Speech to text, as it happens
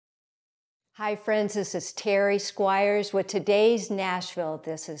Hi friends, this is Terry Squires with Today's Nashville,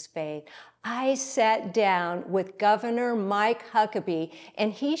 This is Faith. I sat down with Governor Mike Huckabee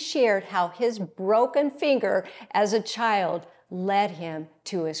and he shared how his broken finger as a child led him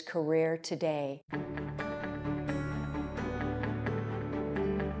to his career today.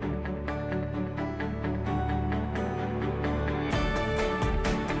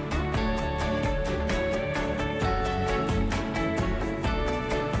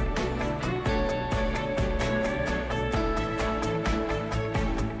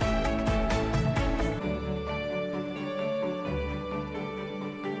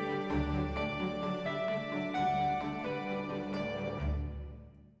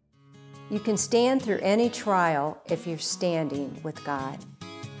 You can stand through any trial if you're standing with God.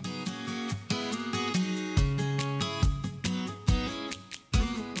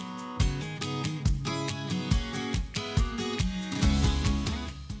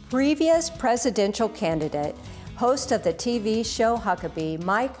 Previous presidential candidate, host of the TV show Huckabee,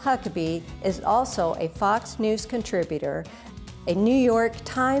 Mike Huckabee is also a Fox News contributor, a New York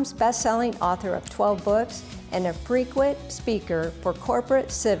Times bestselling author of 12 books, and a frequent speaker for corporate,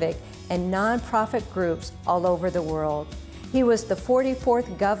 civic, and nonprofit groups all over the world. He was the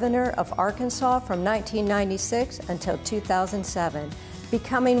 44th governor of Arkansas from 1996 until 2007,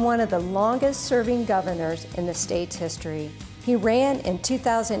 becoming one of the longest-serving governors in the state's history. He ran in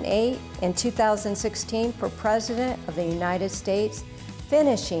 2008 and 2016 for President of the United States,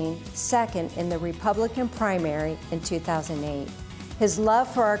 finishing second in the Republican primary in 2008. His love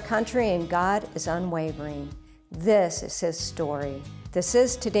for our country and God is unwavering. This is his story. This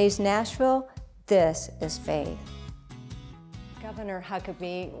is Today's Nashville. This is Faith. Governor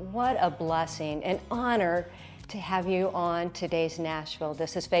Huckabee, what a blessing, an honor to have you on Today's Nashville.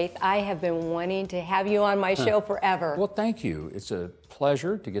 This is Faith. I have been wanting to have you on my show forever. Well, thank you. It's a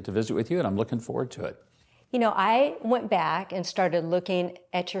pleasure to get to visit with you, and I'm looking forward to it. You know, I went back and started looking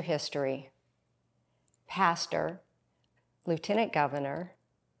at your history. Pastor, Lieutenant Governor,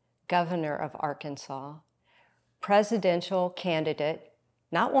 Governor of Arkansas, presidential candidate,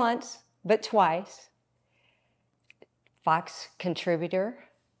 not once, but twice, Fox contributor,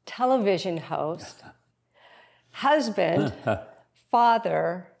 television host, husband,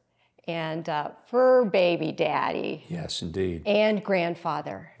 father, and fur baby daddy. Yes, indeed. And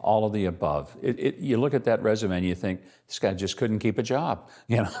grandfather. All of the above. You look at that resume and you think, this guy just couldn't keep a job.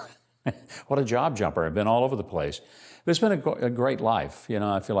 You know, what a job jumper. I've been all over the place. But it's been a great life. You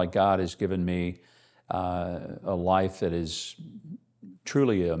know, I feel like God has given me a life that is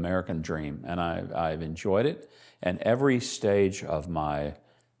truly an American dream, and I've enjoyed it. And every stage of my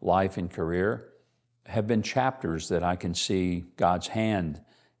life and career have been chapters that I can see God's hand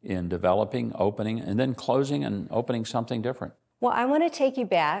in developing, opening, and then closing and opening something different. Well, I want to take you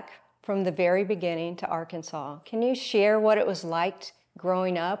back from the very beginning to Arkansas. Can you share what it was like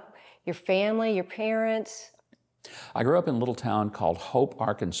growing up, your family, your parents? I grew up in a little town called Hope,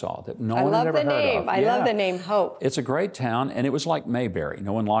 Arkansas, that no one had ever heard of. I love the name Hope. It's a great town, and it was like Mayberry.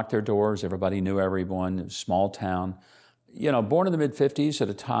 No one locked their doors. Everybody knew everyone. It was a small town. You know, born in the mid-50s at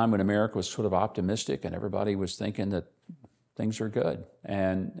a time when America was sort of optimistic and everybody was thinking that things are good,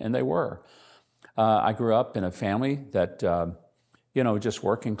 and they were. I grew up in a family that, you know, just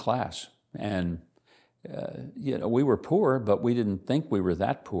working class. And, you know, we were poor, but we didn't think we were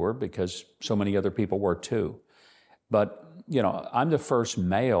that poor because so many other people were too. But, you know, I'm the first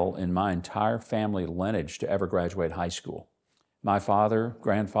male in my entire family lineage to ever graduate high school. My father,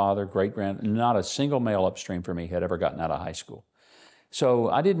 grandfather, not a single male upstream from me had ever gotten out of high school. So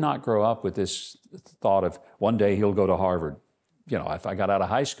I did not grow up with this thought of one day he'll go to Harvard. You know, if I got out of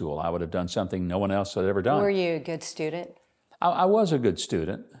high school, I would have done something no one else had ever done. Were you a good student? I was a good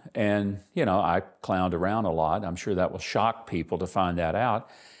student, and, you know, I clowned around a lot. I'm sure that will shock people to find that out.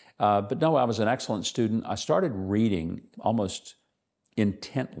 But no, I was an excellent student. I started reading almost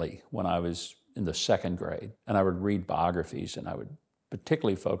intently when I was in the second grade, and I would read biographies, and I would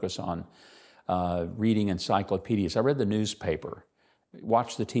particularly focus on reading encyclopedias. I read the newspaper,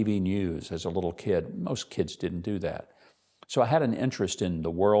 watched the TV news as a little kid. Most kids didn't do that. So I had an interest in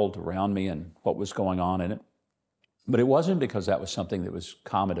the world around me and what was going on in it. But it wasn't because that was something that was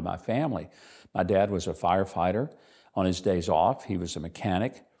common to my family. My dad was a firefighter. On his days off, he was a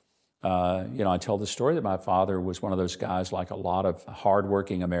mechanic. You know, I tell the story that my father was one of those guys, like a lot of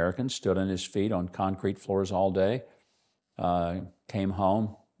hardworking Americans, stood on his feet on concrete floors all day, came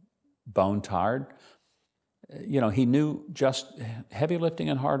home bone tired. You know, he knew just heavy lifting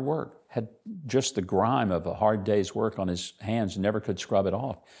and hard work, had just the grime of a hard day's work on his hands, never could scrub it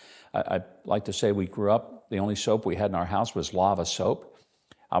off. I like to say we grew up, the only soap we had in our house was Lava soap.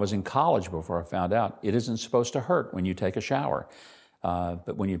 I was in college before I found out it isn't supposed to hurt when you take a shower.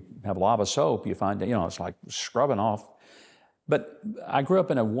 But when you have lava soap, you find, it's like scrubbing off. But I grew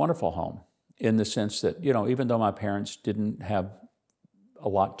up in a wonderful home in the sense that, even though my parents didn't have a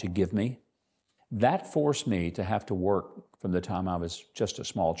lot to give me, that forced me to have to work from the time I was just a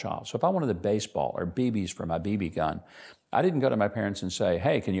small child. So if I wanted a baseball or BBs for my BB gun, I didn't go to my parents and say,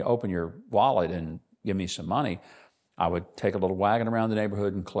 hey, can you open your wallet and give me some money? I would take a little wagon around the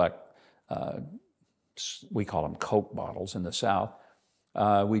neighborhood and collect, we call them Coke bottles in the South.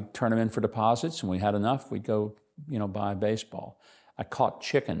 We'd turn them in for deposits, and we had enough, we'd go, buy a baseball. I caught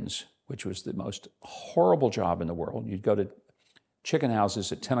chickens, which was the most horrible job in the world. You'd go to chicken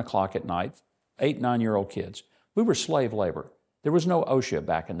houses at 10 o'clock at night, 8, 9-year-old kids. We were slave labor. There was no OSHA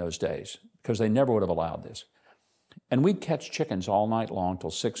back in those days because they never would have allowed this. And we'd catch chickens all night long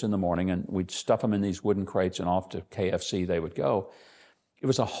till 6 in the morning, and we'd stuff them in these wooden crates, and off to KFC they would go. It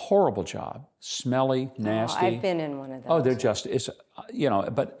was a horrible job, smelly, nasty. Oh, I've been in one of those. Oh, they're just,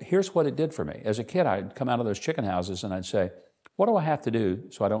 but here's what it did for me. As a kid, I'd come out of those chicken houses and I'd say, what do I have to do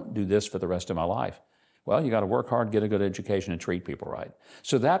so I don't do this for the rest of my life? Well, you got to work hard, get a good education, and treat people right.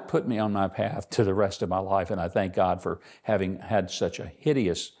 So that put me on my path to the rest of my life, and I thank God for having had such a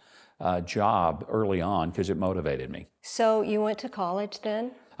hideous job early on because it motivated me. So you went to college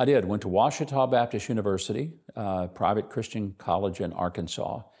then? I did. Went to Ouachita Baptist University, private Christian college in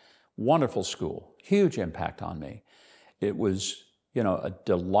Arkansas. Wonderful school, huge impact on me. It was, a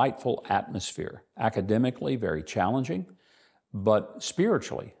delightful atmosphere. Academically, very challenging, but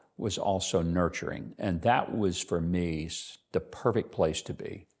spiritually was also nurturing. And that was, for me, the perfect place to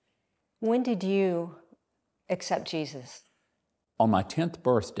be. When did you accept Jesus? On my 10th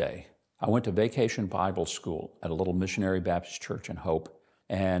birthday, I went to Vacation Bible School at a little missionary Baptist church in Hope.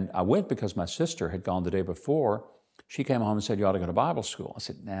 And I went because my sister had gone the day before. She came home and said, you ought to go to Bible school. I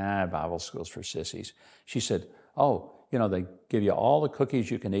said, nah, Bible school's for sissies. She said, oh, they give you all the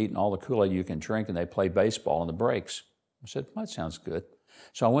cookies you can eat and all the Kool-Aid you can drink, and they play baseball in the breaks. I said, well, that sounds good.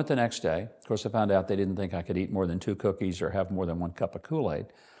 So I went the next day. Of course, I found out they didn't think I could eat more than 2 cookies or have more than 1 cup of Kool-Aid.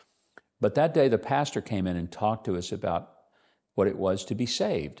 But that day, the pastor came in and talked to us about what it was to be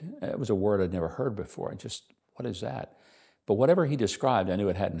saved. It was a word I'd never heard before. What is that? But whatever he described, I knew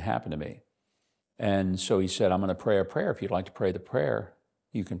it hadn't happened to me. And so he said, I'm going to pray a prayer. If you'd like to pray the prayer,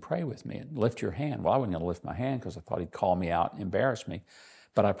 you can pray with me and lift your hand. Well, I wasn't going to lift my hand because I thought he'd call me out and embarrass me.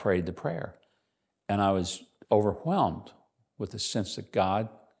 But I prayed the prayer. And I was overwhelmed with the sense that God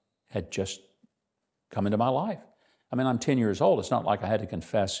had just come into my life. I mean, I'm 10 years old. It's not like I had to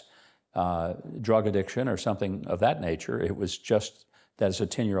confess drug addiction or something of that nature. It was just that as a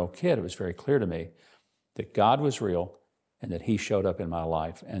 10-year-old kid, it was very clear to me that God was real and that he showed up in my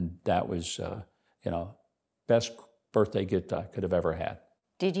life. And that was, best birthday gift I could have ever had.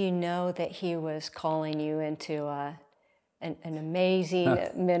 Did you know that he was calling you into an amazing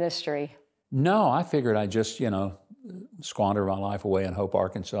ministry? No, I figured I'd just, squander my life away in Hope,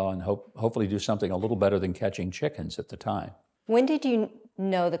 Arkansas, and hopefully do something a little better than catching chickens at the time. When did you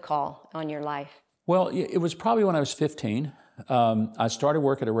know the call on your life? Well, it was probably when I was 15. I started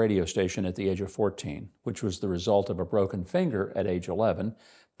work at a radio station at the age of 14, which was the result of a broken finger at age 11,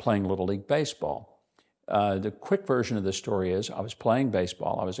 playing Little League baseball. The quick version of the story is I was playing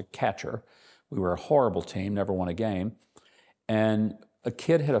baseball. I was a catcher. We were a horrible team, never won a game. And a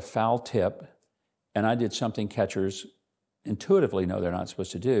kid hit a foul tip, and I did something catchers intuitively know they're not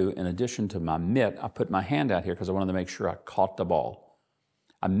supposed to do. In addition to my mitt, I put my hand out here because I wanted to make sure I caught the ball.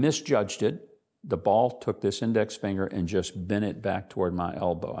 I misjudged it. The ball took this index finger and just bent it back toward my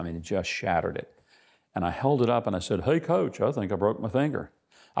elbow. I mean, it just shattered it. And I held it up and I said, hey, coach, I think I broke my finger.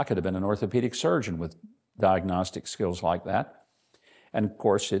 I could have been an orthopedic surgeon with diagnostic skills like that. And of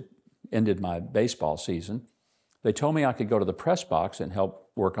course, it ended my baseball season. They told me I could go to the press box and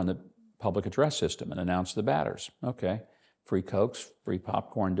help work on the public address system and announce the batters. Okay, free Cokes, free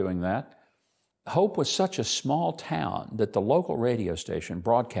popcorn doing that. Hope was such a small town that the local radio station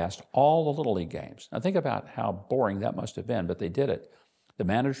broadcast all the Little League games. Now think about how boring that must have been, but they did it. The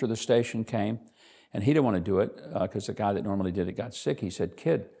manager of the station came, and he didn't want to do it because the guy that normally did it got sick. He said,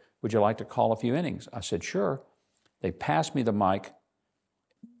 kid, would you like to call a few innings? I said, sure. They passed me the mic.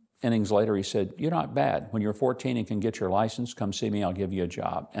 Innings later, he said, you're not bad. When you're 14 and can get your license, come see me, I'll give you a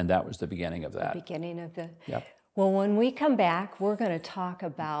job. And that was the beginning of that. The beginning of the... Yep. Well, when we come back, we're going to talk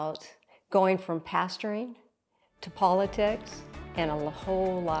about going from pastoring to politics and a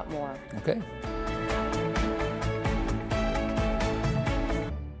whole lot more. Okay.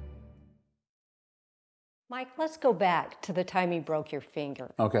 Mike, let's go back to the time you broke your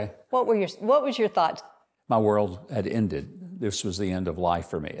finger. Okay. What was your thoughts? my world had ended. This was the end of life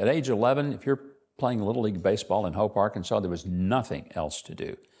for me. At age 11, if you're playing Little League Baseball in Hope, Arkansas, there was nothing else to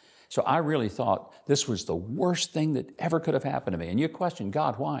do. So I really thought this was the worst thing that ever could have happened to me. And you question,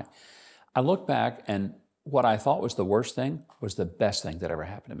 God, why? I look back, and what I thought was the worst thing was the best thing that ever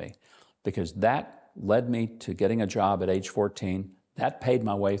happened to me, because that led me to getting a job at age 14. That paid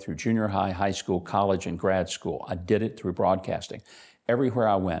my way through junior high, high school, college, and grad school. I did it through broadcasting. Everywhere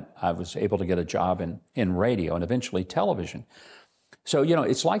I went, I was able to get a job in radio and eventually television. So,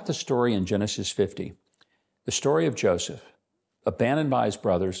 it's like the story in Genesis 50, the story of Joseph, abandoned by his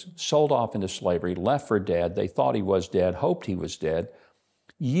brothers, sold off into slavery, left for dead. They thought he was dead, hoped he was dead.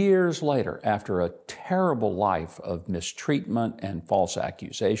 Years later, after a terrible life of mistreatment and false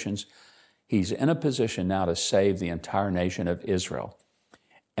accusations, he's in a position now to save the entire nation of Israel.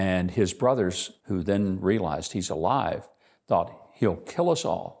 And his brothers, who then realized he's alive, thought he'll kill us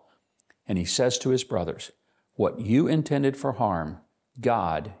all. And he says to his brothers, what you intended for harm,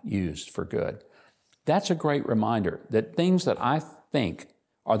 God used for good. That's a great reminder that things that I think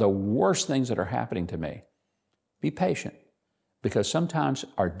are the worst things that are happening to me, be patient, because sometimes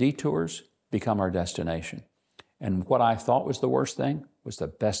our detours become our destination. And what I thought was the worst thing was the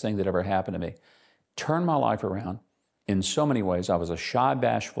best thing that ever happened to me. Turned my life around in so many ways. I was a shy,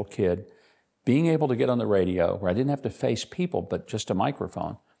 bashful kid. Being able to get on the radio where I didn't have to face people, but just a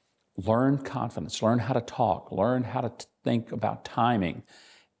microphone, learn confidence, learn how to talk, learn how to think about timing.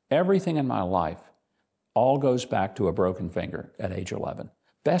 Everything in my life all goes back to a broken finger at age 11.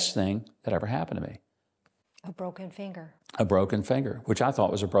 Best thing that ever happened to me. A broken finger. A broken finger, which I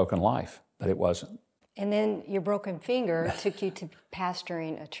thought was a broken life, but it wasn't. And then your broken finger took you to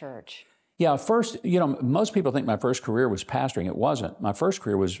pastoring a church. Yeah, first, most people think my first career was pastoring. It wasn't. My first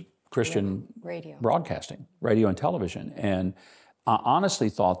career was Christian radio broadcasting, radio and television. And I honestly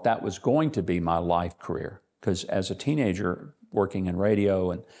thought that was going to be my life career, because as a teenager working in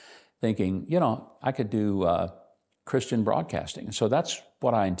radio and thinking, I could do Christian broadcasting. And so that's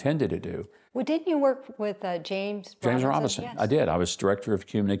what I intended to do. Well, didn't you work with James Robinson? Yes. I did. I was director of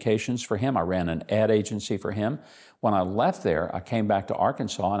communications for him. I ran an ad agency for him. When I left there, I came back to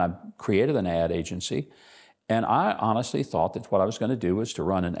Arkansas and I created an ad agency. And I honestly thought that what I was going to do was to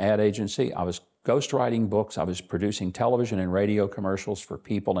run an ad agency. I was ghostwriting books. I was producing television and radio commercials for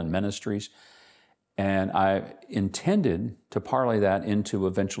people and ministries. And I intended to parlay that into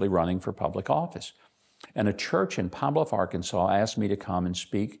eventually running for public office. And a church in Pine Bluff, Arkansas asked me to come and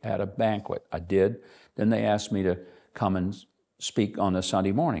speak at a banquet. I did. Then they asked me to come and speak on a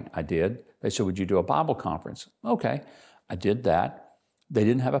Sunday morning. I did. They said, would you do a Bible conference? Okay. I did that. They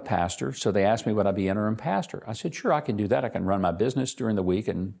didn't have a pastor, so they asked me would I be interim pastor. I said, sure, I can do that. I can run my business during the week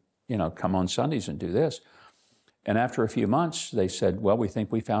and, come on Sundays and do this. And after a few months, they said, well, we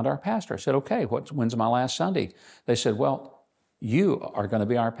think we found our pastor. I said, okay, when's my last Sunday? They said, well, you are going to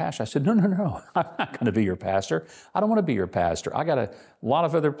be our pastor. I said, no, I'm not going to be your pastor. I don't want to be your pastor. I got a lot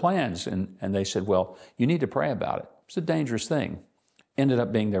of other plans. And they said, well, you need to pray about it. It's a dangerous thing. Ended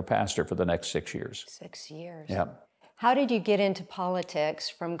up being their pastor for the next 6 years. 6 years. Yeah. How did you get into politics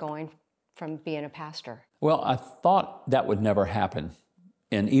from being a pastor? Well, I thought that would never happen.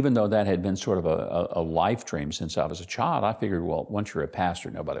 And even though that had been sort of a life dream since I was a child, I figured, well, once you're a pastor,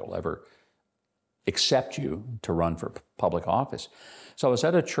 nobody will ever accept you to run for public office. So I was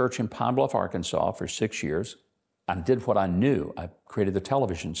at a church in Pine Bluff, Arkansas for 6 years. I did what I knew. I created the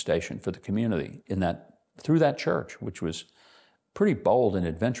television station for the community through that church, which was pretty bold and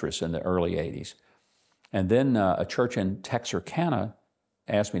adventurous in the early 80s. And then a church in Texarkana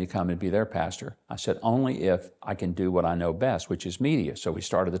asked me to come and be their pastor. I said, only if I can do what I know best, which is media. So we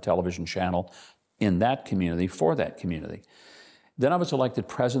started the television channel in that community for that community. Then I was elected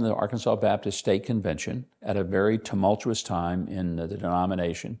president of the Arkansas Baptist State Convention at a very tumultuous time in the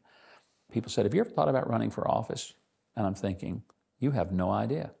denomination. People said, have you ever thought about running for office? And I'm thinking, you have no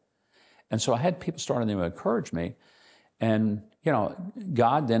idea. And so I had people starting to encourage me. And,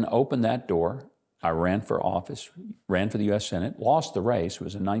 God then opened that door. I ran for office, ran for the U.S. Senate, lost the race. It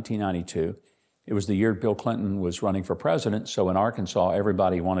was in 1992. It was the year Bill Clinton was running for president. So in Arkansas,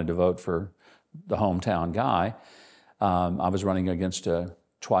 everybody wanted to vote for the hometown guy. I was running against a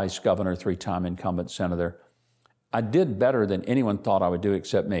twice governor, 3-time incumbent senator. I did better than anyone thought I would do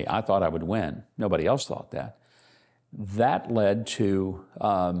except me. I thought I would win. Nobody else thought that. That led to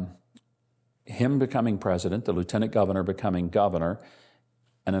him becoming president, the lieutenant governor becoming governor,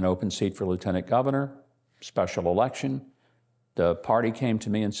 and an open seat for lieutenant governor, special election. The party came to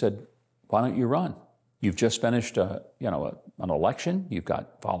me and said, why don't you run? You've just finished an election. You've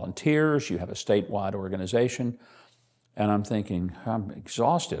got volunteers. You have a statewide organization. And I'm thinking, I'm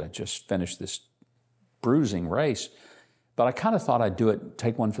exhausted. I just finished this bruising race. But I kind of thought I'd do it,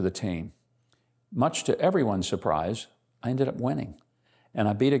 take one for the team. Much to everyone's surprise, I ended up winning. And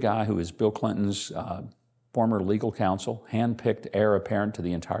I beat a guy who was Bill Clinton's former legal counsel, hand-picked heir apparent to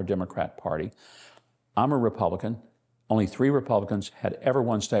the entire Democrat Party. I'm a Republican. Only 3 Republicans had ever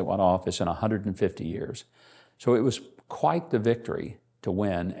won statewide office in 150 years. So it was quite the victory to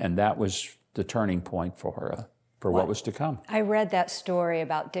win, and that was the turning point for what was to come. I read that story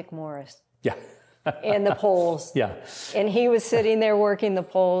about Dick Morris. Yeah. In the polls. Yeah. And he was sitting there working the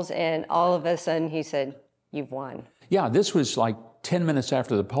polls, and all of a sudden he said, "You've won." Yeah, this was like 10 minutes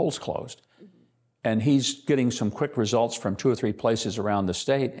after the polls closed. And he's getting some quick results from 2 or 3 places around the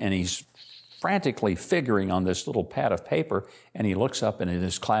state, and he's frantically figuring on this little pad of paper, and he looks up, and in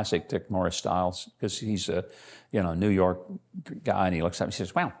his classic Dick Morris styles, because he's a New York guy, and he looks up and he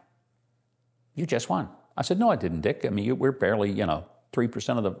says, "Well, you just won." I said, "No, I didn't, Dick. I mean, we're barely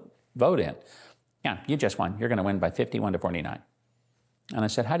 3% of the vote in." "Yeah, you just won. You're going to win by 51 to 49. And I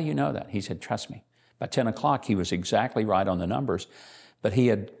said, "How do you know that?" He said, "Trust me." By 10 o'clock, he was exactly right on the numbers, but he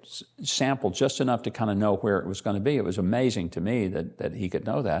had sampled just enough to kind of know where it was going to be. It was amazing to me that he could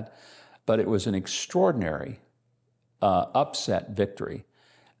know that, but it was an extraordinary upset victory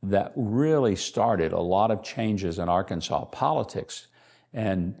that really started a lot of changes in Arkansas politics.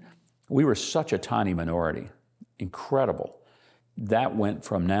 And we were such a tiny minority, incredible. That went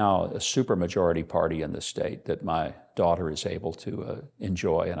from now a supermajority party in the state that my daughter is able to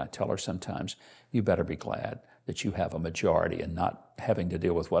enjoy. And I tell her sometimes, you better be glad that you have a majority and not having to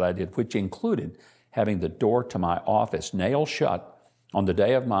deal with what I did, which included having the door to my office nailed shut on the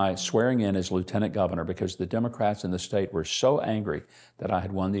day of my swearing in as lieutenant governor because the Democrats in the state were so angry that I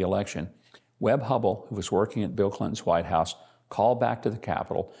had won the election. Webb Hubbell, who was working at Bill Clinton's White House, called back to the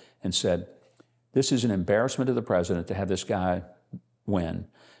Capitol and said, "This is an embarrassment to the president to have this guy win.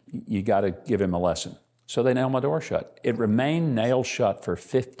 You got to give him a lesson." So they nailed my door shut. It remained nailed shut for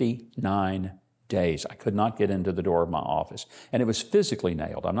 59 days. I could not get into the door of my office. And it was physically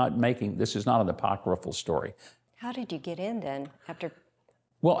nailed. This is not an apocryphal story. How did you get in then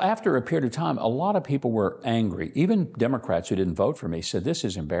Well, after a period of time, a lot of people were angry. Even Democrats who didn't vote for me said, "This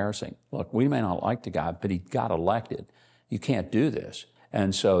is embarrassing. Look, we may not like the guy, but he got elected. You can't do this."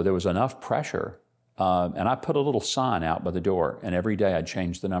 And so there was enough pressure. And I put a little sign out by the door, and every day I'd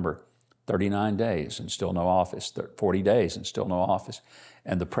change the number. 39 days and still no office, 40 days and still no office.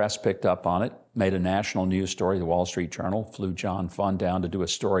 And the press picked up on it, made a national news story. The Wall Street Journal flew John Fund down to do a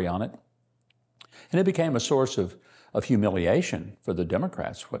story on it. And it became a source of humiliation for the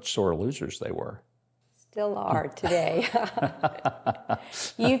Democrats, what sore losers they were. Still are today.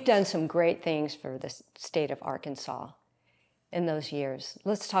 You've done some great things for the state of Arkansas in those years.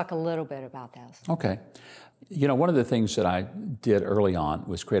 Let's talk a little bit about those. Okay. One of the things that I did early on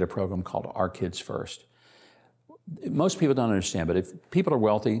was create a program called Our Kids First. Most people don't understand, but if people are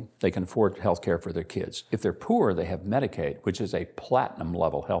wealthy, they can afford health care for their kids. If they're poor, they have Medicaid, which is a platinum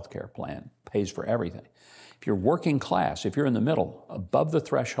level health care plan, pays for everything. If you're working class, if you're in the middle, above the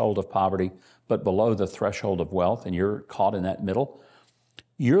threshold of poverty, but below the threshold of wealth, and you're caught in that middle,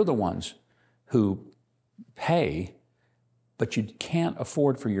 you're the ones who pay, but you can't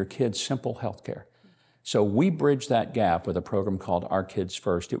afford for your kids simple health care. So we bridged that gap with a program called Our Kids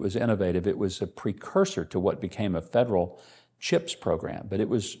First. It was innovative. It was a precursor to what became a federal CHIPS program, but it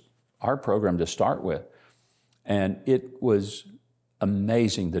was our program to start with. And it was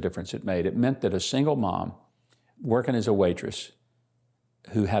amazing the difference it made. It meant that a single mom working as a waitress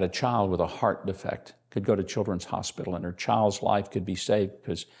who had a child with a heart defect could go to Children's Hospital and her child's life could be saved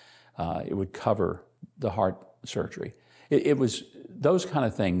because it would cover the heart surgery. It was those kind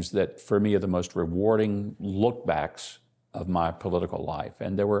of things that, for me, are the most rewarding look-backs of my political life.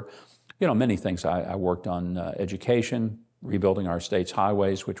 And there were, many things. I worked on education, rebuilding our state's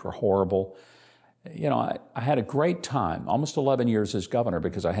highways, which were horrible. I had a great time, almost 11 years as governor,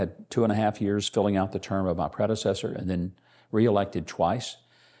 because I had 2.5 years filling out the term of my predecessor and then reelected twice.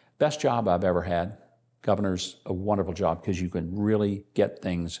 Best job I've ever had. Governor's a wonderful job because you can really get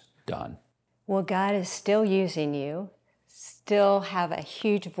things done. Well, God is still using you. Still have a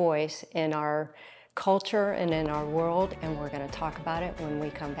huge voice in our culture and in our world, and we're going to talk about it when we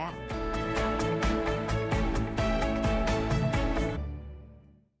come back.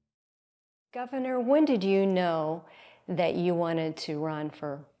 Governor, when did you know that you wanted to run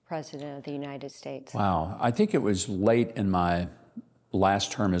for President of the United States? Wow, I think it was late in my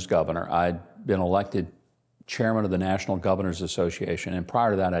last term as governor. I'd been elected chairman of the National Governors Association, and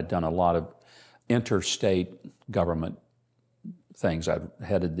prior to that I'd done a lot of interstate government things. I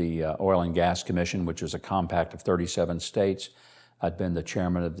headed the Oil and Gas Commission, which is a compact of 37 states. I'd been the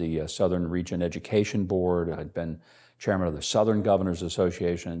chairman of the Southern Region Education Board. I'd been chairman of the Southern Governors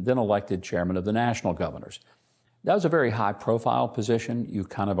Association, and then elected chairman of the National Governors. That was a very high-profile position. You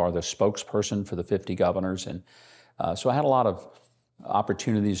kind of are the spokesperson for the 50 governors, and so I had a lot of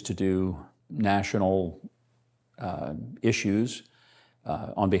opportunities to do national issues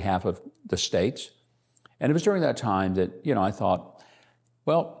on behalf of the states. And it was during that time that, I thought,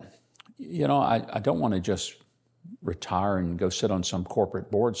 well, I don't want to just retire and go sit on some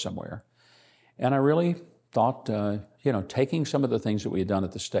corporate board somewhere. And I really thought, taking some of the things that we had done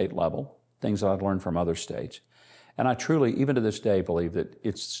at the state level, things that I'd learned from other states, and I truly, even to this day, believe that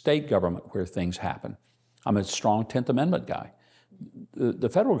it's state government where things happen. I'm a strong 10th Amendment guy. The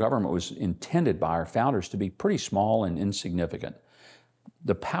federal government was intended by our founders to be pretty small and insignificant.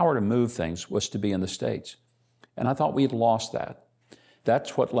 The power to move things was to be in the states. And I thought we had lost that.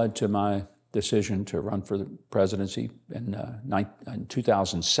 That's what led to my decision to run for the presidency in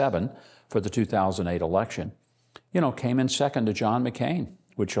 2007 for the 2008 election. Came in second to John McCain,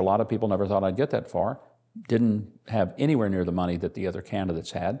 which a lot of people never thought I'd get that far. Didn't have anywhere near the money that the other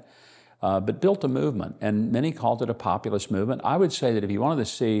candidates had, but built a movement. And many called it a populist movement. I would say that if you wanted to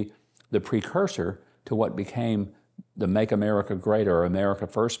see the precursor to what became the Make America Great or America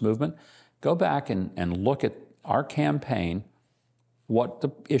First movement, go back and look at our campaign, what the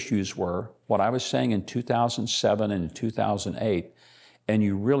issues were, what I was saying in 2007 and 2008, and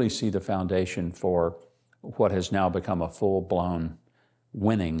you really see the foundation for what has now become a full-blown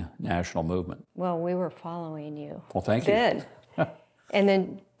winning national movement. Well, we were following you. Well, thank you. Good. And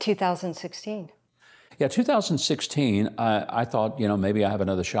then 2016. Yeah, 2016, I thought, maybe I have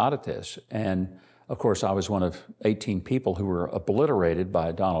another shot at this. And of course, I was one of 18 people who were obliterated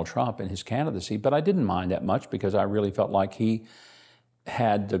by Donald Trump in his candidacy, but I didn't mind that much because I really felt like he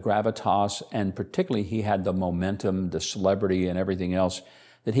had the gravitas, and particularly he had the momentum, the celebrity and everything else,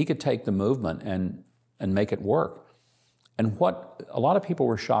 that he could take the movement and make it work. And what a lot of people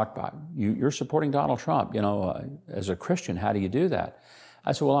were shocked by, you're supporting Donald Trump, as a Christian, how do you do that?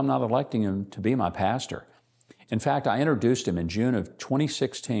 I said, well, I'm not electing him to be my pastor. In fact, I introduced him in June of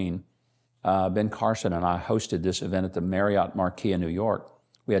 2016. Ben Carson and I hosted this event at the Marriott Marquis in New York.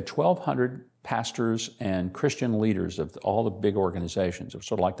 We had 1,200 pastors and Christian leaders of all the big organizations. It was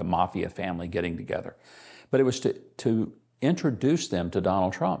sort of like the mafia family getting together. But it was to introduce them to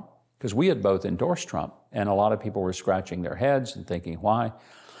Donald Trump, because we had both endorsed Trump, and a lot of people were scratching their heads and thinking, why?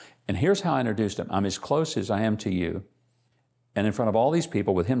 And here's how I introduced him. I'm as close as I am to you. And in front of all these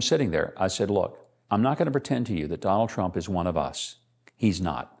people with him sitting there, I said, look, I'm not going to pretend to you that Donald Trump is one of us. He's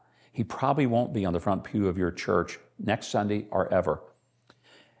not. He probably won't be on the front pew of your church next Sunday or ever.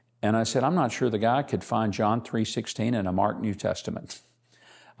 And I said, I'm not sure the guy could find John 3:16 in a Mark New Testament.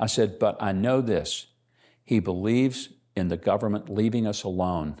 I said, but I know this. He believes in the government leaving us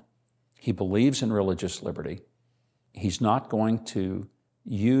alone. He believes in religious liberty. He's not going to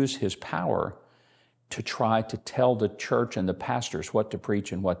use his power to try to tell the church and the pastors what to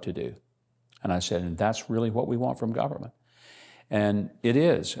preach and what to do. And I said, and that's really what we want from government. And it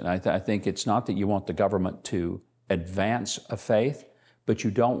is. And I think it's not that you want the government to advance a faith, but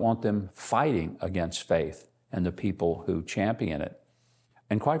you don't want them fighting against faith and the people who champion it.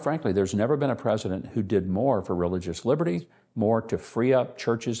 And quite frankly, there's never been a president who did more for religious liberty, more to free up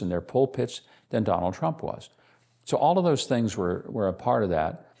churches and their pulpits than Donald Trump was. So all of those things were a part of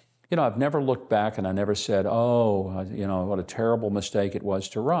that. I've never looked back and I never said, oh, what a terrible mistake it was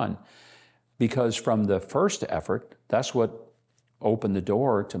to run. Because from the first effort, that's what opened the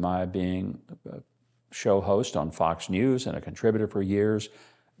door to my being a show host on Fox News and a contributor for years.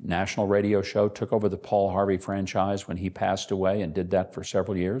 National radio show, took over the Paul Harvey franchise when he passed away and did that for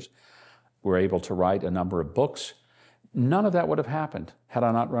several years. We're able to write a number of books. None of that would have happened had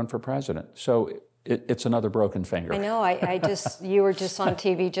I not run for president. So it's another broken finger. I know. You were just on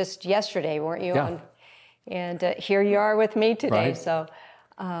TV just yesterday, weren't you? Yeah. And here you are with me today. Right. So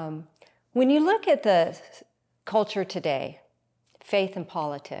when you look at the culture today, faith and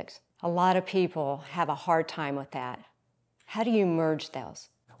politics, a lot of people have a hard time with that. How do you merge those?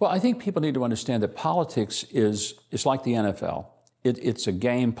 Well, I think people need to understand that politics is like the NFL. It's a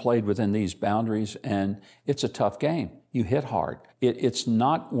game played within these boundaries, and it's a tough game. You hit hard. It's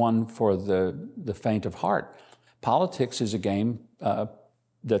not one for the faint of heart. Politics is a game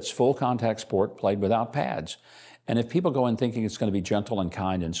that's full contact sport played without pads. And if people go in thinking it's going to be gentle and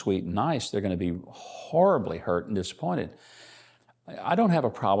kind and sweet and nice, they're going to be horribly hurt and disappointed. I don't have a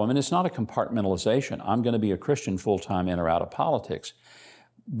problem, and it's not a compartmentalization. I'm going to be a Christian full-time in or out of politics.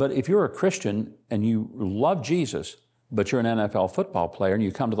 But if you're a Christian and you love Jesus, but you're an NFL football player and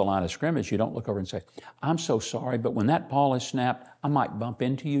you come to the line of scrimmage, you don't look over and say, I'm so sorry, but when that ball is snapped, I might bump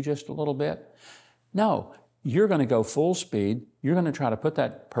into you just a little bit. No, you're going to go full speed. You're going to try to put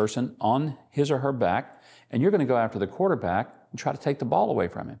that person on his or her back, and you're going to go after the quarterback and try to take the ball away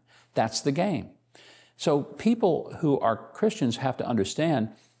from him. That's the game. So people who are Christians have to understand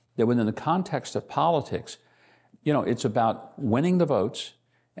that within the context of politics, it's about winning the votes,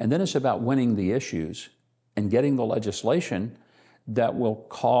 and then it's about winning the issues and getting the legislation that will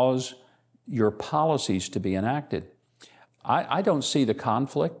cause your policies to be enacted. I don't see the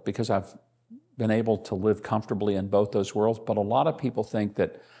conflict because I've been able to live comfortably in both those worlds, but a lot of people think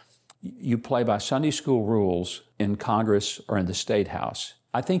that you play by Sunday school rules in Congress or in the State House.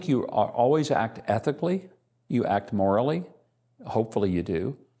 I think you always act ethically, you act morally, hopefully you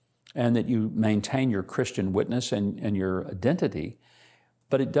do, and that you maintain your Christian witness and your identity.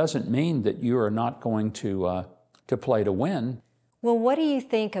 But it doesn't mean that you are not going to play to win. Well, what do you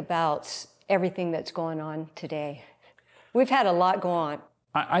think about everything that's going on today? We've had a lot go on.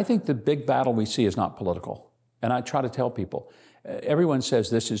 I think the big battle we see is not political. And I try to tell people, everyone says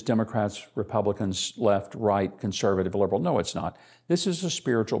this is Democrats, Republicans, left, right, conservative, liberal. No, it's not. This is a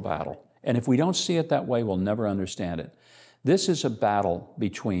spiritual battle. And if we don't see it that way, we'll never understand it. This is a battle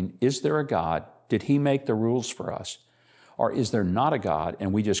between, is there a God? Did he make the rules for us? Or is there not a God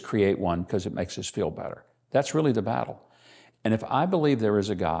and we just create one because it makes us feel better? That's really the battle. And if I believe there is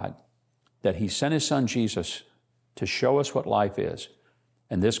a God, that he sent his son Jesus to show us what life is,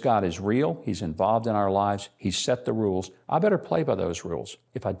 and this God is real, he's involved in our lives, he's set the rules, I better play by those rules.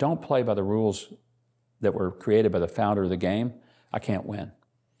 If I don't play by the rules that were created by the founder of the game, I can't win.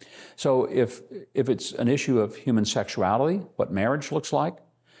 So if it's an issue of human sexuality, what marriage looks like,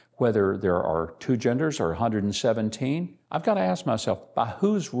 whether there are 2 genders or 117, I've got to ask myself, by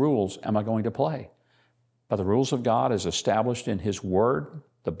whose rules am I going to play? By the rules of God as established in his word,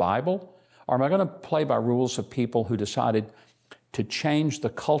 the Bible? Or am I going to play by rules of people who decided to change the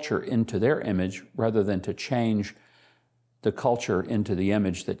culture into their image rather than to change the culture into the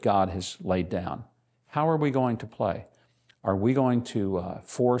image that God has laid down? How are we going to play? Are we going to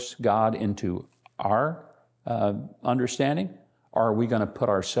force God into our understanding? Or are we going to put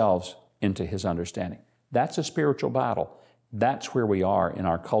ourselves into his understanding? That's a spiritual battle. That's where we are in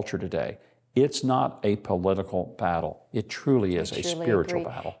our culture today. It's not a political battle. It truly is a spiritual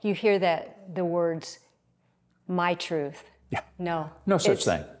battle. You hear the words, my truth. Yeah. No such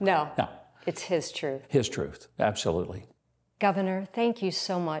thing. No. It's his truth. His truth, absolutely. Governor, thank you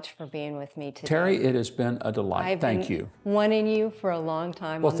so much for being with me today. Terry, it has been a delight. Thank you. I've been wanting you for a long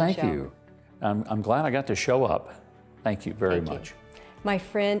time on the show. Well, thank you. I'm glad I got to show up. Thank you very much. My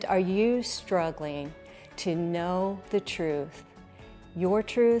friend, are you struggling to know the truth, your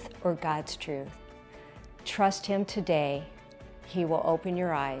truth or God's truth? Trust him today. He will open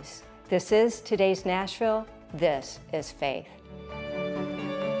your eyes. This is Today's Nashville. This is faith.